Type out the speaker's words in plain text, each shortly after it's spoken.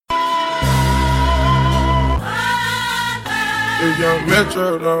If young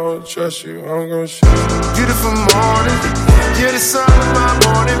Metro don't trust you, I'm gon' shoot. Beautiful morning, you're the sun of my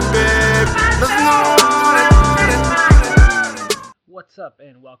morning, babe. Nothing What's up,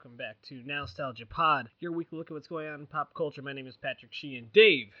 and welcome back to Nostalgia Pod, your weekly look at what's going on in pop culture. My name is Patrick Sheehan.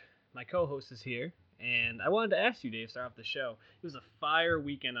 Dave, my co-host, is here, and I wanted to ask you, Dave, start off the show. It was a fire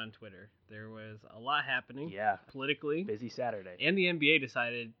weekend on Twitter. There was a lot happening, politically, busy Saturday, and the NBA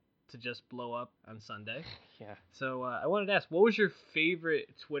decided to just blow up on Sunday. Yeah. So I wanted to ask, what was your favorite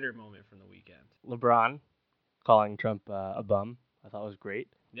Twitter moment from the weekend? LeBron calling Trump a bum. I thought it was great.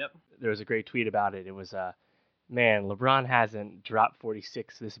 Yep. There was a great tweet about it. It was, man, LeBron hasn't dropped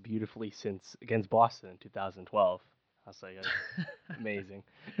 46 this beautifully since against Boston in 2012. I was like, amazing.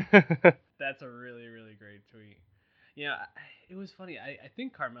 That's a really, really great tweet. Yeah, it was funny. I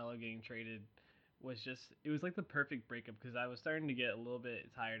think Carmelo getting traded was it was like the perfect breakup, because I was starting to get a little bit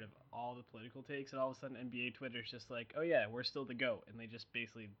tired of all the political takes, and all of a sudden NBA Twitter's just like, oh yeah, we're still the GOAT, and they just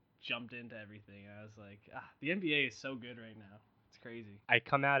basically jumped into everything. I was like, the NBA is so good right now. It's crazy. I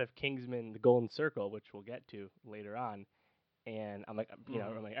come out of Kingsman, the Golden Circle, which we'll get to later on, and I'm like, I'm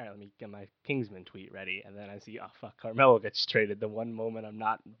like, all right, let me get my Kingsman tweet ready, and then I see, oh fuck, Carmelo gets traded the one moment I'm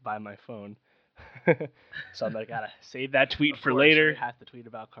not by my phone. So I'm like, gotta save that tweet for later. Right? Have to tweet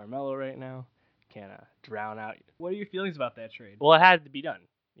about Carmelo right now. Can't drown out. What are your feelings about that trade? Well, it had to be done.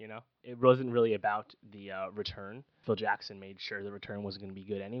 You know, it wasn't really about the return. Phil Jackson made sure the return wasn't going to be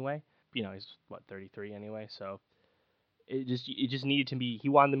good anyway. You know, he's 33 anyway, so it just needed to be. He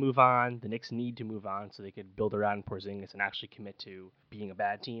wanted to move on. The Knicks need to move on so they could build around Porzingis and actually commit to being a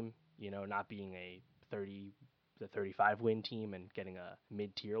bad team. You know, not being a 35 win team and getting a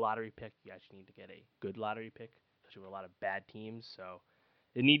mid-tier lottery pick. You actually need to get a good lottery pick, especially with a lot of bad teams. So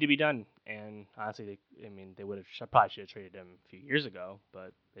it needed to be done, and honestly, they would have probably should have traded him a few years ago,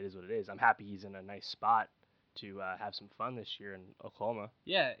 but it is what it is. I'm happy he's in a nice spot to have some fun this year in Oklahoma.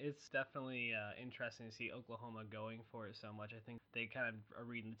 Yeah, it's definitely interesting to see Oklahoma going for it so much. I think they kind of are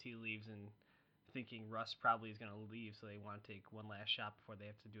reading the tea leaves and thinking Russ probably is going to leave, so they want to take one last shot before they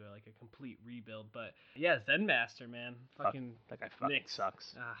have to do a complete rebuild. But yeah, Zen Master, man, that guy fucking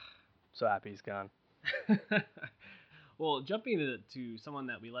sucks. So happy he's gone. Well, jumping to someone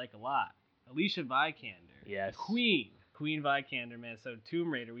that we like a lot, Alicia Vikander. Yes. Queen Vikander, man. So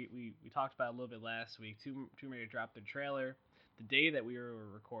Tomb Raider, we talked about it a little bit last week. Tomb Raider dropped their trailer the day that we were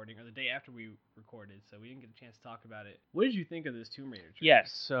recording, or the day after we recorded, so we didn't get a chance to talk about it. What did you think of this Tomb Raider trailer?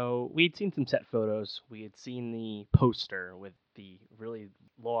 Yes, so we'd seen some set photos. We had seen the poster with the really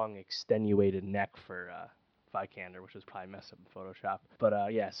long, extenuated neck for Vikander, which was probably messed up in Photoshop.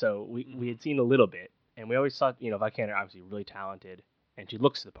 But yeah, so we had seen a little bit. And we always thought, Vikander obviously really talented, and she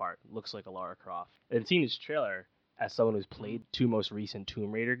looks the part, looks like a Lara Croft. And seeing this trailer, as someone who's played two most recent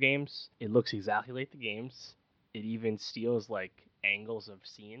Tomb Raider games, it looks exactly like the games. It even steals angles of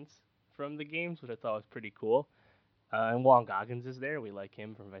scenes from the games, which I thought was pretty cool. And Walton Goggins is there. We like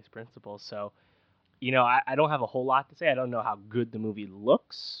him from Vice Principal. So, I don't have a whole lot to say. I don't know how good the movie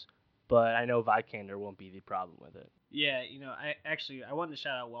looks, but I know Vikander won't be the problem with it. Yeah, I wanted to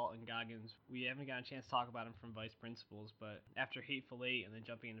shout out Walton Goggins. We haven't gotten a chance to talk about him from Vice Principals, but after Hateful Eight and then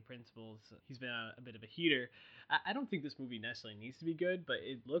jumping into Principals, he's been on a bit of a heater. I don't think this movie necessarily needs to be good, but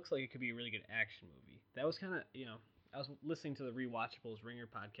it looks like it could be a really good action movie. That was kind of, I was listening to the Rewatchables Ringer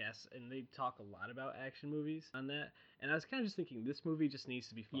podcast, and they talk a lot about action movies on that, and I was kind of just thinking, this movie just needs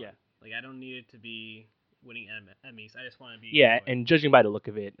to be fun. Yeah. I don't need it to be winning Emmys. I just want to be enjoyed. And judging by the look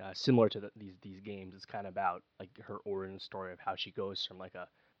of it, similar to these games, it's kind of about her origin story of how she goes from a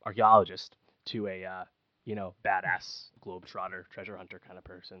archaeologist to a badass globetrotter, treasure hunter kind of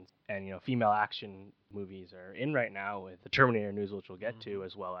person. And female action movies are in right now with the Terminator news, which we'll get to,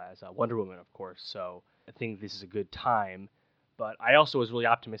 as well as Wonder Woman, of course. So I think this is a good time. But I also was really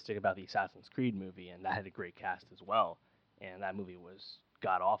optimistic about the Assassin's Creed movie, and that had a great cast as well. And that movie was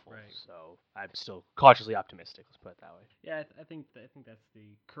god awful, right. So I'm still cautiously optimistic. Let's put it that way. Yeah, I think that's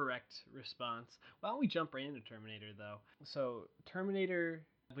the correct response. Why don't we jump right into Terminator though? So Terminator,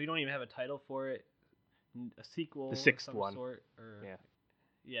 we don't even have a title for it. A sequel, the sixth of some one, sort, or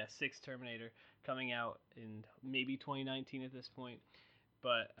sixth Terminator coming out in maybe 2019 at this point.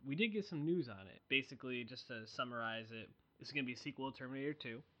 But we did get some news on it. Basically, just to summarize it, this is going to be a sequel to Terminator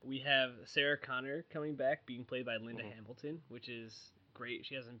 2. We have Sarah Connor coming back, being played by Linda Hamilton, which is great.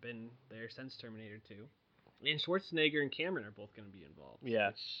 She hasn't been there since Terminator 2. And Schwarzenegger and Cameron are both going to be involved. Yeah.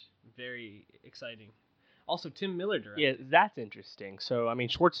 Which is very exciting. Also, Tim Miller directed. Yeah, that's interesting. So,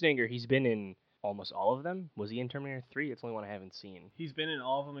 Schwarzenegger, he's been in almost all of them. Was he in Terminator 3? It's the only one I haven't seen. He's been in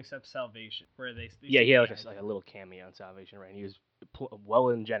all of them except Salvation, where they he had like a little cameo on Salvation, right? And he was well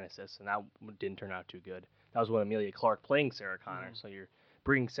in Genesis, and that didn't turn out too good. That was with Amelia Clarke playing Sarah Connor. So you're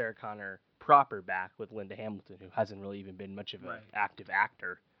bringing Sarah Connor proper back with Linda Hamilton, who hasn't really even been much of an active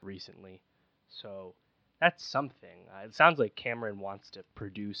actor recently. So that's something. It sounds like Cameron wants to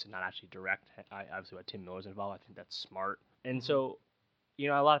produce and not actually direct. Obviously, with Tim Miller's involved, I think that's smart. And so, a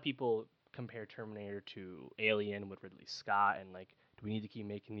lot of people compare Terminator to Alien with Ridley Scott, and like, do we need to keep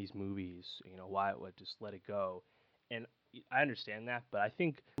making these movies? Why would just let it go? And I understand that, but I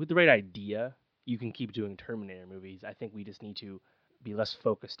think with the right idea, you can keep doing Terminator movies. I think we just need to be less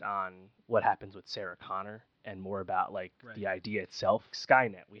focused on what happens with Sarah Connor and more about like the idea itself.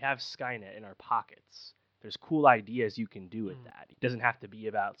 Skynet. We have Skynet in our pockets. There's cool ideas you can do with that. It doesn't have to be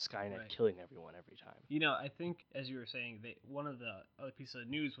about Skynet killing everyone every time. I think, as you were saying, one of the other pieces of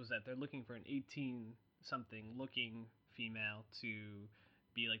news was that they're looking for an 18-something looking female to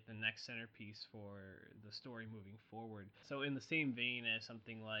be like the next centerpiece for the story moving forward. So in the same vein as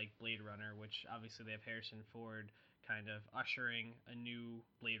something like Blade Runner, which obviously they have Harrison Ford kind of ushering a new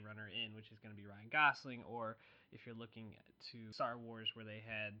Blade Runner in, which is going to be Ryan Gosling, or if you're looking to Star Wars, where they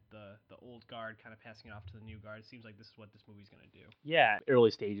had the old guard kind of passing it off to the new guard, it seems like this is what this movie's going to do. Yeah,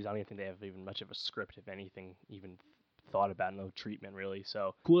 early stages. I don't even think they have even much of a script, if anything, even thought about. No treatment, really.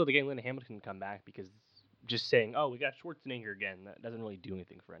 So cool that the game Linda Hamilton can come back, because just saying, oh, we got Schwarzenegger again, that doesn't really do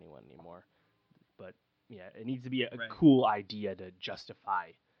anything for anyone anymore. But yeah, it needs to be a cool idea to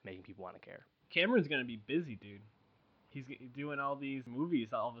justify making people want to care. Cameron's going to be busy, dude. He's doing all these movies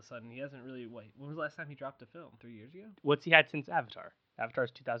all of a sudden. He hasn't really... When was the last time he dropped a film? 3 years ago? What's he had since Avatar? Avatar's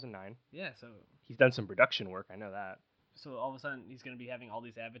 2009. Yeah, so... He's done some production work, I know that. So all of a sudden, he's going to be having all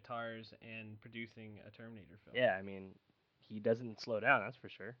these Avatars and producing a Terminator film. Yeah, I mean, he doesn't slow down, that's for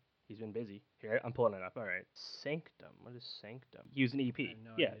sure. He's been busy. Here, I'm pulling it up. All right. Sanctum. What is Sanctum? He was an EP.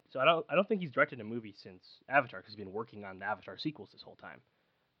 No yeah. idea. So I don't think he's directed a movie since Avatar, because he's been working on the Avatar sequels this whole time.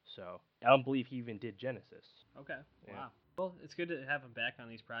 So I don't believe he even did Genesis. Okay. Yeah. Wow. Well, it's good to have him back on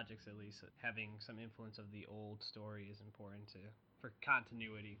these projects at least. Having some influence of the old story is important for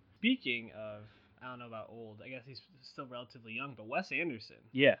continuity. Speaking of, I don't know about old, I guess he's still relatively young, but Wes Anderson,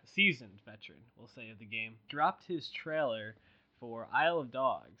 Yeah. seasoned veteran, we'll say, of the game, dropped his trailer for Isle of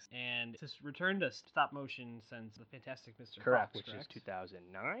Dogs, and it's returned to stop motion since The Fantastic Mr. Correct, Fox, which is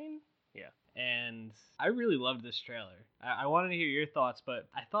 2009. Yeah. And I really loved this trailer. I wanted to hear your thoughts, but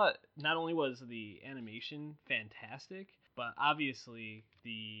I thought not only was the animation fantastic, but obviously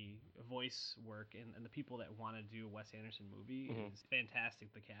the voice work and the people that want to do a Wes Anderson movie is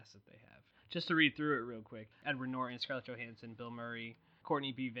fantastic, the cast that they have. Just to read through it real quick. Edward Norton, Scarlett Johansson, Bill Murray,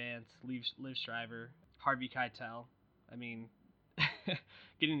 Courtney B. Vance, Liv Schreiber, Harvey Keitel. I mean,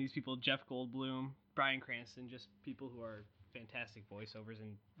 getting these people, Jeff Goldblum, Bryan Cranston, just people who are fantastic voiceovers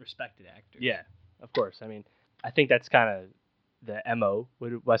and respected actors. Yeah, of course. I mean, I think that's kind of the MO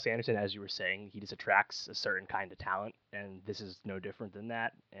with Wes Anderson, as you were saying. He just attracts a certain kind of talent, and this is no different than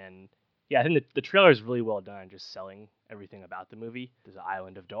that. And yeah, I think the trailer is really well done, just selling everything about the movie. There's an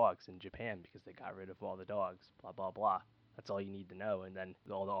island of dogs in Japan because they got rid of all the dogs, blah, blah, blah. That's all you need to know. And then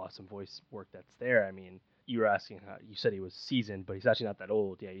all the awesome voice work that's there. I mean, you were asking how, you said he was seasoned, but he's actually not that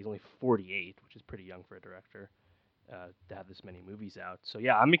old. Yeah, he's only 48, which is pretty young for a director. To have this many movies out. So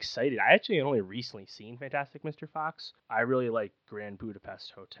yeah, I'm excited. I actually only recently seen Fantastic Mr. Fox. I really like Grand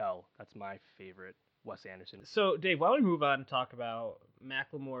Budapest Hotel. That's my favorite Wes Anderson. So Dave, why don't we move on and talk about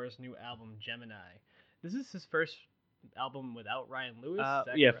Macklemore's new album, Gemini? This is his first album without Ryan Lewis?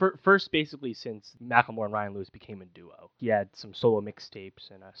 Yeah, first basically since Macklemore and Ryan Lewis became a duo. He had some solo mixtapes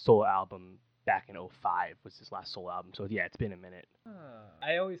and a solo album back in 2005 was his last solo album. So yeah, it's been a minute.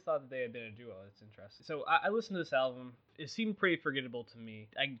 I always thought that they had been a duo. That's interesting. So I listened to this album. It seemed pretty forgettable to me.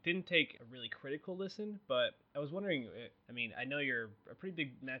 I didn't take a really critical listen, but I was wondering, I mean, I know you're a pretty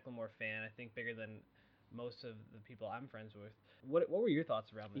big Macklemore fan, I think bigger than most of the people I'm friends with. What were your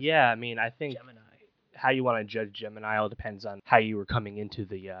thoughts around this? Yeah, I mean, I think Gemini. How you want to judge Gemini all depends on how you were coming into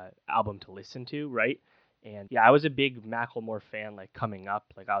the album to listen to, right? And yeah, I was a big Macklemore fan, like coming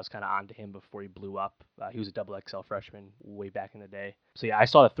up. Like I was kind of onto him before he blew up. He was a XXL freshman way back in the day. So yeah, I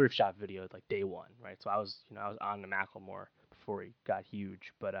saw the Thrift Shop video like day one, right? So I was on the Macklemore before he got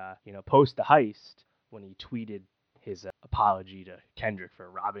huge. But post the heist, when he tweeted his apology to Kendrick for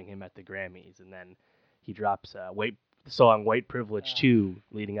robbing him at the Grammys, and then he drops the song White Privilege 2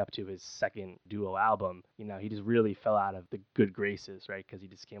 leading up to his second duo album, he just really fell out of the good graces, right? Because he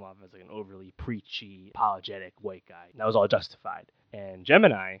just came off as like an overly preachy, apologetic white guy. And that was all justified. And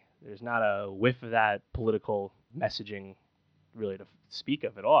Gemini, there's not a whiff of that political messaging really to speak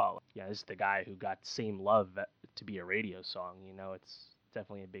of at all. Yeah, this is the guy who got Same Love to be a radio song. It's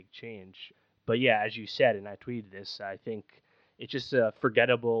definitely a big change. But yeah, as you said, and I tweeted this, I think it's just a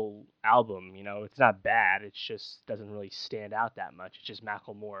forgettable album. You know, it's not bad. It just doesn't really stand out that much. It's just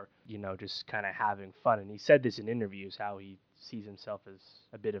Macklemore, you know, just kind of having fun. And he said this in interviews how he sees himself as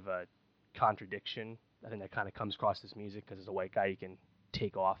a bit of a contradiction. I think that kind of comes across his music because as a white guy, you can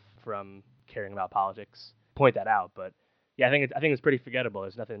take off from caring about politics. Point that out, but yeah, I think it's pretty forgettable.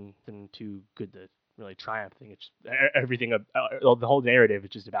 There's nothing too good to really triumph. I think it's everything. The whole narrative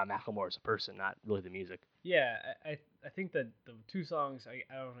is just about Macklemore as a person, not really the music. Yeah, I think that the two songs,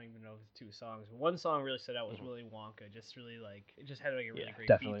 I don't even know if it's two songs. One song really stood out was Willy Wonka. Just really like, it just had like a really great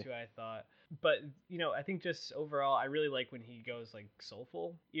definitely. beat to it, I thought. But, you know, I think just overall, I really like when he goes like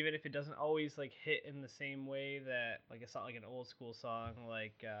soulful, even if it doesn't always like hit in the same way that like it's not like an old school song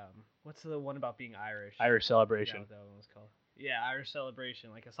like, what's the one about being Irish? Irish Celebration. I forgot what that one was called. Yeah, Irish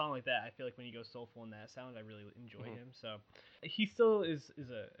Celebration, like a song like that. I feel like when he goes soulful in that sound, I really enjoy him. So he still is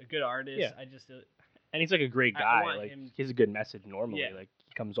a good artist. Yeah. I just And he's like a great guy. Like he has a good message normally. Yeah. Like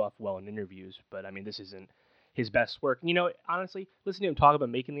he comes off well in interviews, but I mean this isn't his best work. You know, honestly, listening to him talk about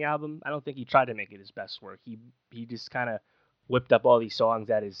making the album, I don't think he tried to make it his best work. He just kind of whipped up all these songs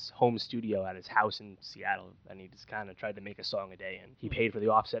at his home studio at his house in Seattle, and he just kind of tried to make a song a day. And he paid for the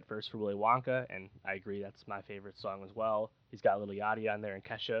Offset verse for Willy Wonka, and I agree that's my favorite song as well. He's got Lil Yachty on there and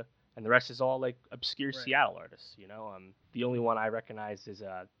Kesha, and the rest is all like obscure Seattle artists. You know, the only one I recognize is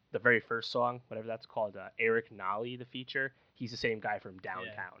the very first song, whatever that's called, Eric Nolly, the feature. He's the same guy from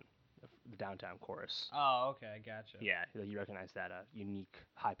Downtown, the Downtown chorus. Oh, okay, gotcha. Yeah, you recognize that unique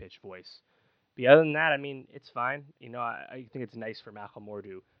high-pitched voice. But other than that, I mean, it's fine. You know, I think it's nice for Macklemore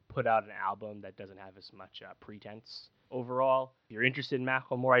to put out an album that doesn't have as much pretense overall. If you're interested in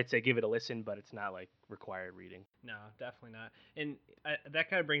Macklemore, I'd say give it a listen, but it's not like required reading. No, definitely not. And that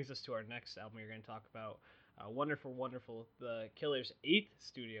kind of brings us to our next album we're going to talk about. Wonderful, Wonderful, the Killers' 8th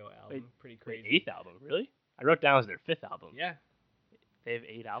studio album. Pretty crazy. Wait, 8th album, really? I wrote down as their 5th album. Yeah. They have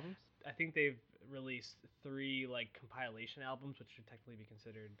 8 albums? I think they've released 3 like compilation albums, which should technically be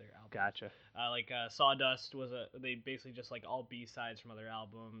considered their album. Gotcha. Sawdust was they basically just like all B-sides from other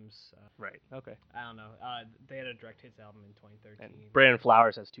albums. Right. Okay. I don't know. They had a direct hits album in 2013. And Brandon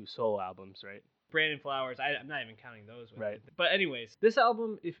Flowers has 2 solo albums, right? Brandon Flowers. I'm not even counting those. Right. It. But anyways, this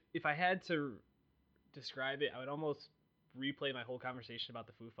album, if I had to describe it, I would almost replay my whole conversation about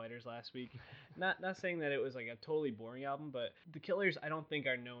the Foo Fighters last week. Not saying that it was like a totally boring album, but the Killers I don't think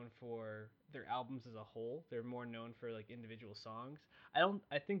are known for their albums as a whole. They're more known for like individual songs.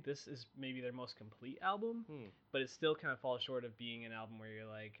 I think this is maybe their most complete album, but it still kind of falls short of being an album where you're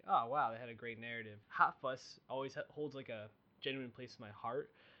like, oh wow, they had a great narrative. Hot Fuss always holds like a genuine place in my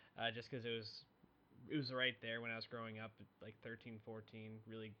heart, just because it was right there when I was growing up, like 13, 14,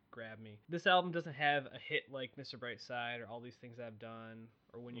 really grabbed me. This album doesn't have a hit like Mr. Brightside or All These Things I've Done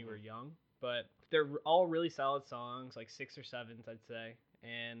or When You Were Young, but they're all really solid songs, like 6 or 7s, I'd say.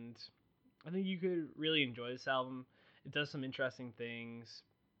 And I think you could really enjoy this album. It does some interesting things.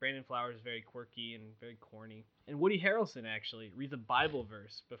 Brandon Flowers is very quirky and very corny. And Woody Harrelson actually reads a Bible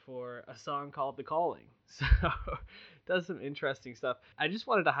verse before a song called The Calling. So does some interesting stuff. I just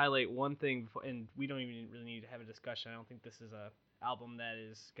wanted to highlight one thing, and we don't even really need to have a discussion. I don't think this is a album that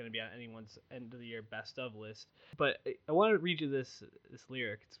is going to be on anyone's end of the year best of list. But I want to read you this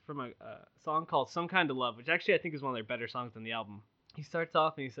lyric. It's from a song called Some Kind of Love, which actually I think is one of their better songs on the album. He starts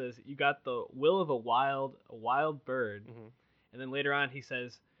off and he says, "You got the will of a wild bird." Mm-hmm. And then later on he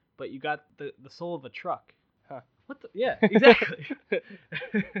says, "But you got the soul of a truck." Huh. What the? Yeah, exactly.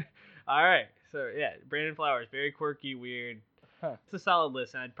 All right. So, yeah, Brandon Flowers, very quirky, weird. Huh. It's a solid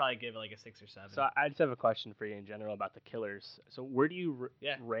list, and I'd probably give it like a 6 or 7. So I just have a question for you in general about the Killers. So where do you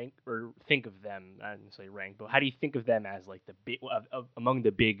rank or think of them? Not necessarily rank, but how do you think of them as like the big among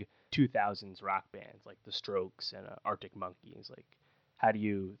the big 2000s rock bands like the Strokes and Arctic Monkeys? Like, how do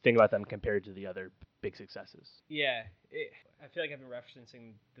you think about them compared to the other big successes? Yeah, I feel like I've been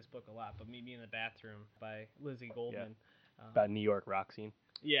referencing this book a lot, but Meet Me in the Bathroom by Lizzie Goldman. Yeah. About New York rock scene.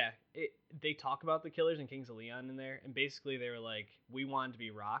 Yeah, they talk about the Killers and Kings of Leon in there, and basically they were like, we wanted to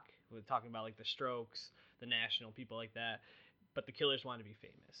be rock. We were talking about like the Strokes, the National, people like that, but the Killers wanted to be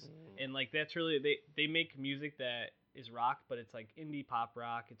famous. And like that's really they make music that is rock, but it's like indie pop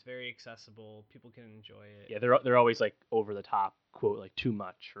rock. It's very accessible. People can enjoy it. Yeah, they're always like over the top, quote, like too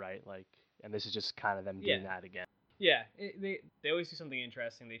much, right? Like, and this is just kind of them doing that again. Yeah, they always do something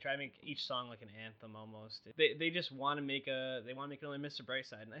interesting. They try to make each song like an anthem almost. They just want to make another Mr.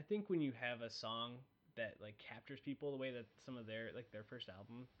 Brightside. And I think when you have a song that like captures people the way that some of their first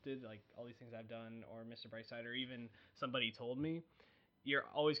album did, like All These Things I've Done or Mr. Brightside or even Somebody Told Me, you're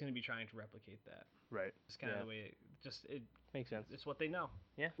always going to be trying to replicate that. Right. It's kind of the way it makes sense. It's what they know.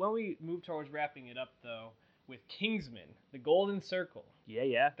 Yeah. When we move towards wrapping it up though, with Kingsman: The Golden Circle.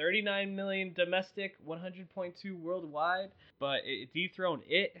 Yeah. 39 million domestic, 100.2 worldwide, but it dethroned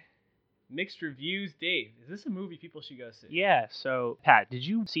It. Mixed reviews. Dave, is this a movie people should go see? Yeah, so, Pat, did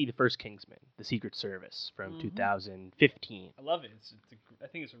you see the first Kingsman, The Secret Service, from 2015? I love it. I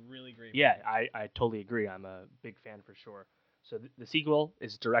think it's a really great Yeah, movie. I totally agree. I'm a big fan for sure. So the sequel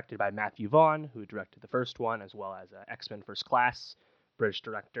is directed by Matthew Vaughn, who directed the first one, as well as X-Men First Class, British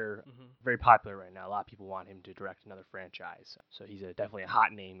director, very popular right now. A lot of people want him to direct another franchise. So he's definitely a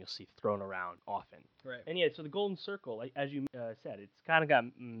hot name you'll see thrown around often. Right. And yeah, so the Golden Circle, like, as you said, it's kind of got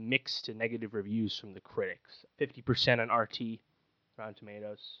mixed to negative reviews from the critics. 50% on RT, Rotten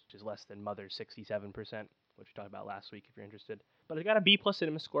Tomatoes, which is less than Mother's 67%, which we talked about last week if you're interested. But it got a B+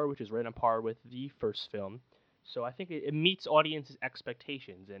 cinema score, which is right on par with the first film. So I think it meets audiences'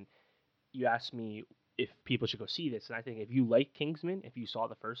 expectations. And you asked me if people should go see this, and I think if you like Kingsman, if you saw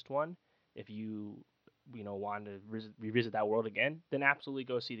the first one, if you want to revisit that world again, then absolutely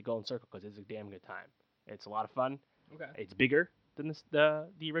go see the Golden Circle, because it's a damn good time. It's a lot of fun. Okay. It's bigger than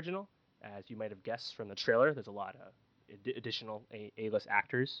the original, as you might have guessed from the trailer. There's a lot of additional A-list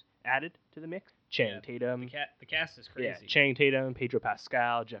actors added to the mix. Channing Tatum. The cast is crazy. Yeah, Channing Tatum, Pedro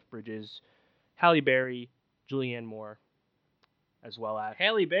Pascal, Jeff Bridges, Halle Berry, Julianne Moore, as well as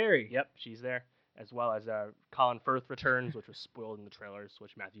Halle Berry. Yep, she's there. As well as Colin Firth returns, which was spoiled in the trailers,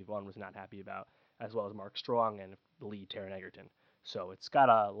 which Matthew Vaughn was not happy about, as well as Mark Strong and the lead Taron Egerton. So it's got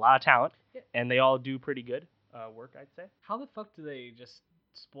a lot of talent, and they all do pretty good work, I'd say. How the fuck do they just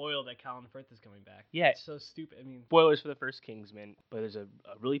spoil that Colin Firth is coming back? Yeah. It's so stupid. I mean, spoilers for the first Kingsman, but there's a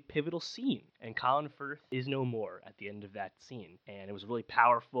really pivotal scene, and Colin Firth is no more at the end of that scene. And it was really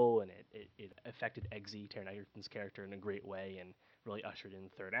powerful, and it affected Eggsy, Taron Egerton's character, in a great way, and really ushered in the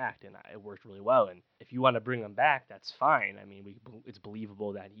third act, and it worked really well. And if you want to bring him back, that's fine. I mean, it's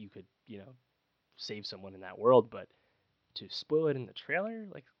believable that you could, save someone in that world, but to spoil it in the trailer,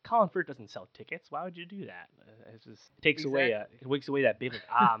 like, Colin Firth doesn't sell tickets. Why would you do that? It takes away that big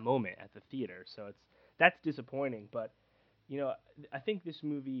moment at the theater. So that's disappointing. But I think this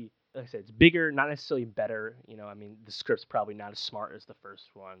movie, like I said, it's bigger, not necessarily better. I mean, the script's probably not as smart as the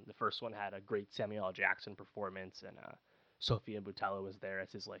first one. The first one had a great Samuel L. Jackson performance, and Sofia Boutella was there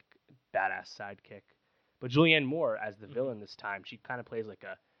as his like badass sidekick. But Julianne Moore as the villain this time, she kind of plays like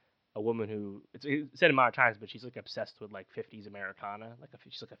a woman who, it's said a lot of times, but she's like obsessed with like 50s Americana,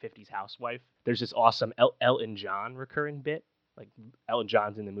 she's like a 50s housewife. There's this awesome Elton John recurring bit, like Elton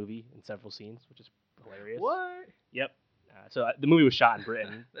John's in the movie in several scenes, which is hilarious. What? Yep. So the movie was shot in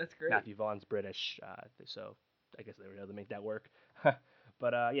Britain. That's great. Matthew Vaughn's British, so I guess they were able to make that work.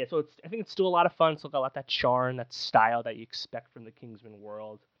 But yeah, so I think it's still a lot of fun. It's still got a lot of that charm, that style that you expect from the Kingsman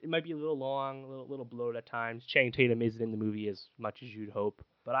world. It might be a little long, a little bloated at times. Channing Tatum isn't in the movie as much as you'd hope,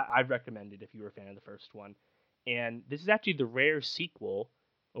 but I'd recommend it if you were a fan of the first one. And this is actually the rare sequel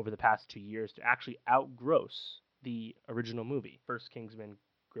over the past 2 years to actually outgross the original movie. First Kingsman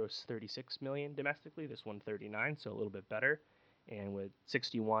grossed 36 million domestically, this one 39, so a little bit better. And with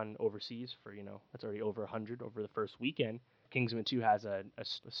 61 overseas for, that's already over 100 over the first weekend. Kingsman 2 has a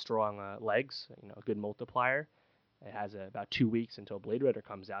strong legs, a good multiplier. It has about 2 weeks until Blade Runner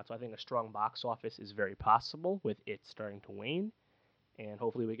comes out, so I think a strong box office is very possible with it starting to wane, and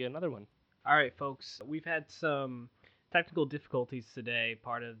hopefully we get another one. All right, folks, we've had some technical difficulties today,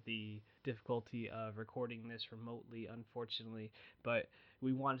 part of the difficulty of recording this remotely, unfortunately, but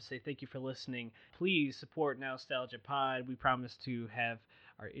we want to say thank you for listening. Please support Nostalgia Pod. We promise to have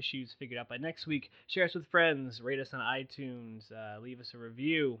our issues figured out by next week. Share us with friends, rate us on iTunes, leave us a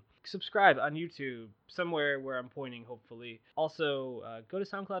review, subscribe on YouTube, somewhere where I'm pointing, hopefully. Also, go to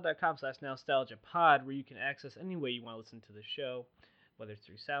soundcloud.com/nostalgiapod, where you can access any way you want to listen to the show, whether it's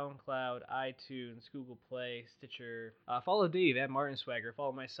through SoundCloud, iTunes, Google Play, Stitcher. Follow Dave at Martin Swagger.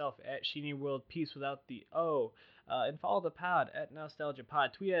 Follow myself at Sheeny World Peace without the O. And follow the pod at Nostalgia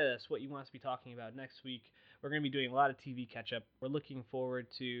Pod. Tweet at us what you want us to be talking about next week. We're going to be doing a lot of TV catch-up. We're looking forward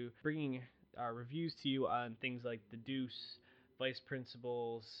to bringing our reviews to you on things like The Deuce, Vice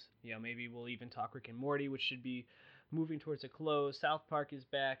Principals. Maybe we'll even talk Rick and Morty, which should be moving towards a close. South Park is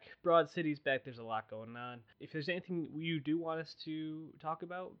back. Broad City's back. There's a lot going on. If there's anything you do want us to talk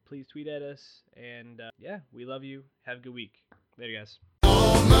about, please tweet at us. And yeah, we love you. Have a good week. Later, guys.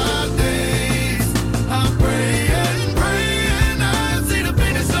 All my days,